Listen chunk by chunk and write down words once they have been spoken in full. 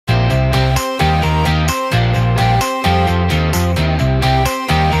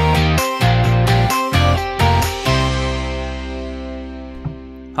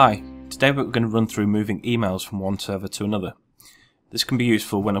Hi, today we're going to run through moving emails from one server to another. This can be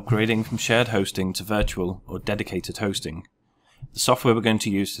useful when upgrading from shared hosting to virtual or dedicated hosting. The software we're going to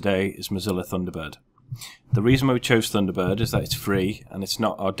use today is Mozilla Thunderbird. The reason why we chose Thunderbird is that it's free and it's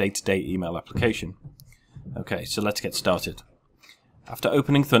not our day-to-day email application. Okay, so let's get started. After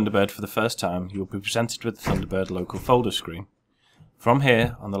opening Thunderbird for the first time, you'll be presented with the Thunderbird local folder screen. From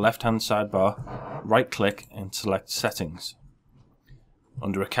here, on the left-hand sidebar, right-click and select Settings.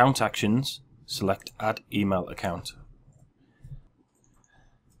 Under Account Actions, select Add Email Account.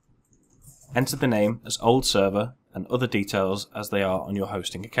 Enter the name as old server and other details as they are on your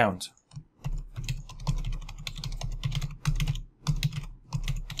hosting account.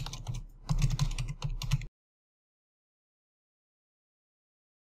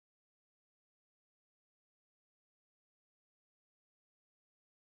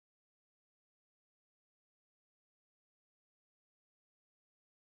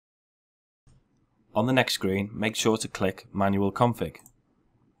 On the next screen, make sure to click Manual Config.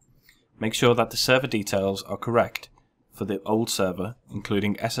 Make sure that the server details are correct for the old server,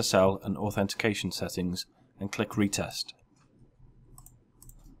 including SSL and authentication settings, and click Retest.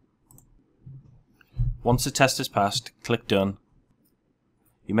 Once the test is passed, click Done.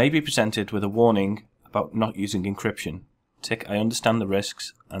 You may be presented with a warning about not using encryption. Tick I understand the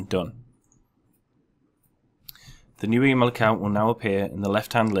risks and Done. The new email account will now appear in the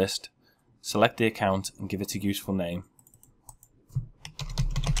left-hand list. Select the account and give it a useful name.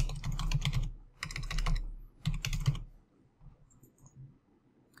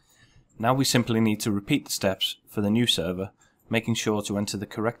 Now we simply need to repeat the steps for the new server, making sure to enter the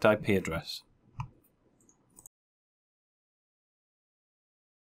correct IP address.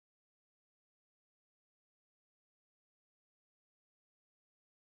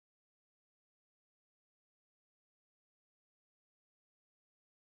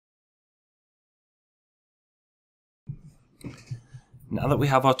 Now that we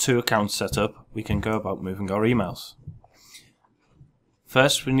have our two accounts set up, we can go about moving our emails.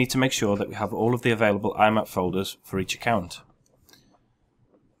 First, we need to make sure that we have all of the available IMAP folders for each account.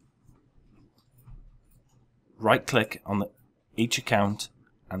 Right-click on each account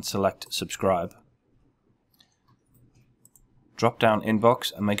and select Subscribe. Drop down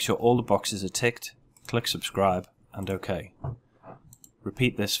Inbox and make sure all the boxes are ticked, click Subscribe and OK.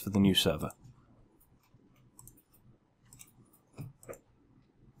 Repeat this for the new server.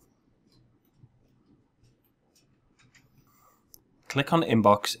 Click on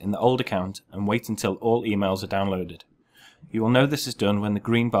Inbox in the old account and wait until all emails are downloaded. You will know this is done when the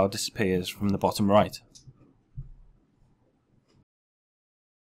green bar disappears from the bottom right.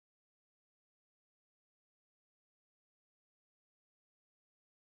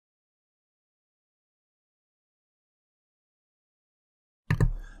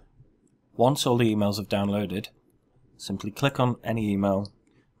 Once all the emails have downloaded, simply click on any email,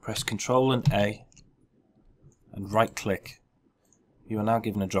 press Ctrl and A, and right-click. You are now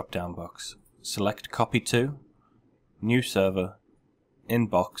given a drop-down box. Select Copy to, New Server,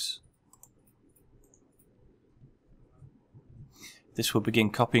 Inbox. This will begin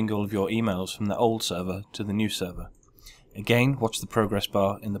copying all of your emails from the old server to the new server. Again, watch the progress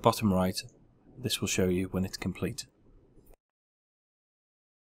bar in the bottom right. This will show you when it's complete.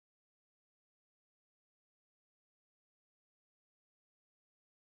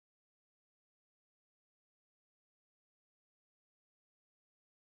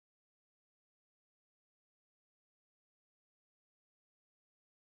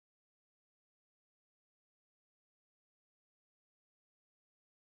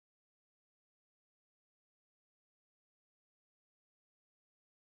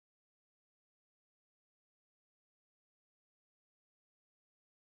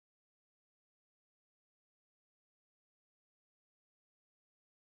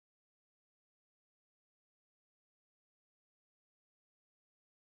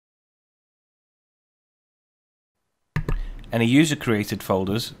 Any user-created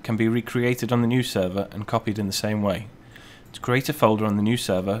folders can be recreated on the new server and copied in the same way. To create a folder on the new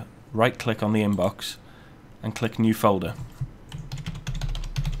server, right-click on the inbox and click New Folder.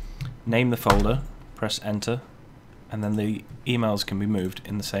 Name the folder, press Enter, and then the emails can be moved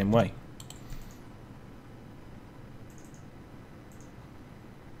in the same way.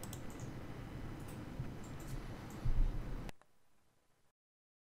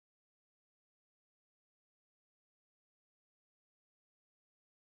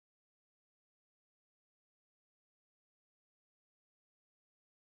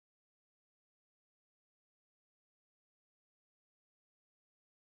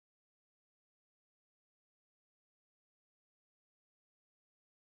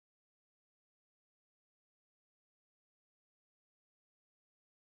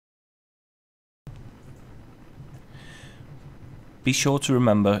 Be sure to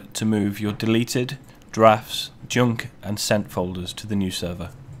remember to move your deleted, drafts, junk and sent folders to the new server.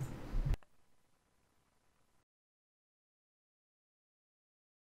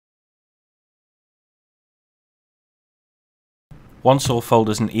 Once all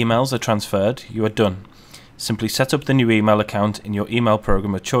folders and emails are transferred, you are done. Simply set up the new email account in your email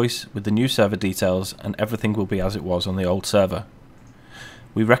program of choice with the new server details, and everything will be as it was on the old server.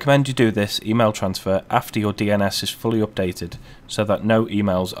 We recommend you do this email transfer after your DNS is fully updated so that no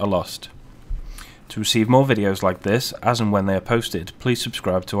emails are lost. To receive more videos like this as and when they are posted, please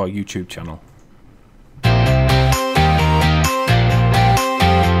subscribe to our YouTube channel.